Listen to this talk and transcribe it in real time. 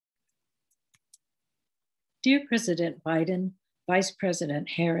Dear President Biden, Vice President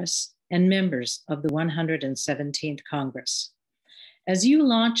Harris, and members of the 117th Congress, as you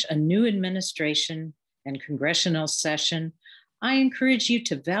launch a new administration and congressional session, I encourage you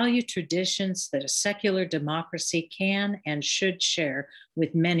to value traditions that a secular democracy can and should share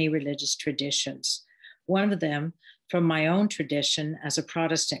with many religious traditions. One of them, from my own tradition as a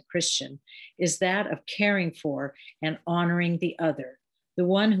Protestant Christian, is that of caring for and honoring the other, the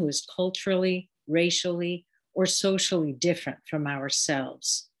one who is culturally, racially, or socially different from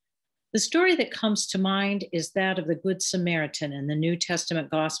ourselves. The story that comes to mind is that of the Good Samaritan in the New Testament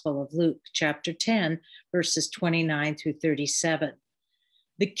Gospel of Luke, chapter 10, verses 29 through 37.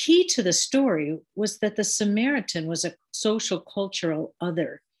 The key to the story was that the Samaritan was a social cultural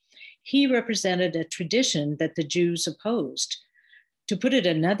other. He represented a tradition that the Jews opposed. To put it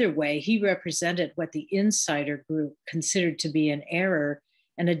another way, he represented what the insider group considered to be an error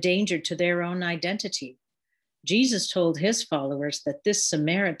and a danger to their own identity. Jesus told his followers that this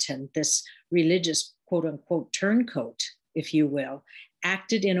Samaritan, this religious quote unquote turncoat, if you will,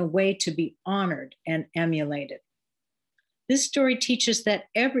 acted in a way to be honored and emulated. This story teaches that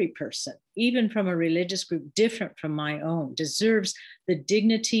every person, even from a religious group different from my own, deserves the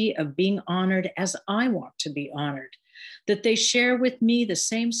dignity of being honored as I want to be honored, that they share with me the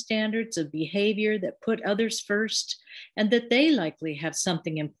same standards of behavior that put others first, and that they likely have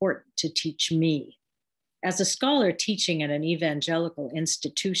something important to teach me. As a scholar teaching at an evangelical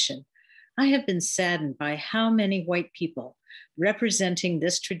institution, I have been saddened by how many white people representing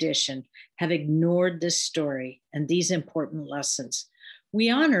this tradition have ignored this story and these important lessons.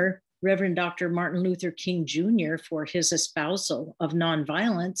 We honor Reverend Dr. Martin Luther King Jr. for his espousal of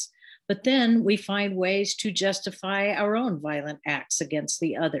nonviolence, but then we find ways to justify our own violent acts against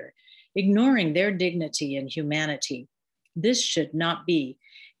the other, ignoring their dignity and humanity. This should not be.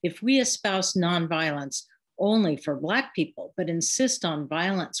 If we espouse nonviolence only for Black people, but insist on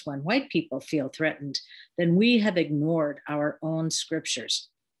violence when white people feel threatened, then we have ignored our own scriptures.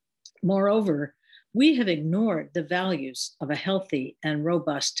 Moreover, we have ignored the values of a healthy and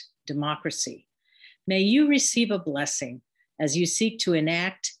robust democracy. May you receive a blessing as you seek to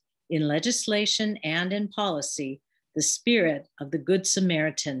enact in legislation and in policy the spirit of the Good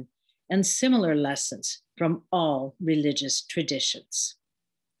Samaritan and similar lessons from all religious traditions.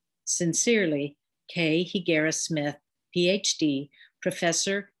 Sincerely, K. Higuera Smith, PhD,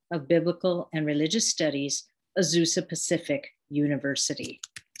 Professor of Biblical and Religious Studies, Azusa Pacific University.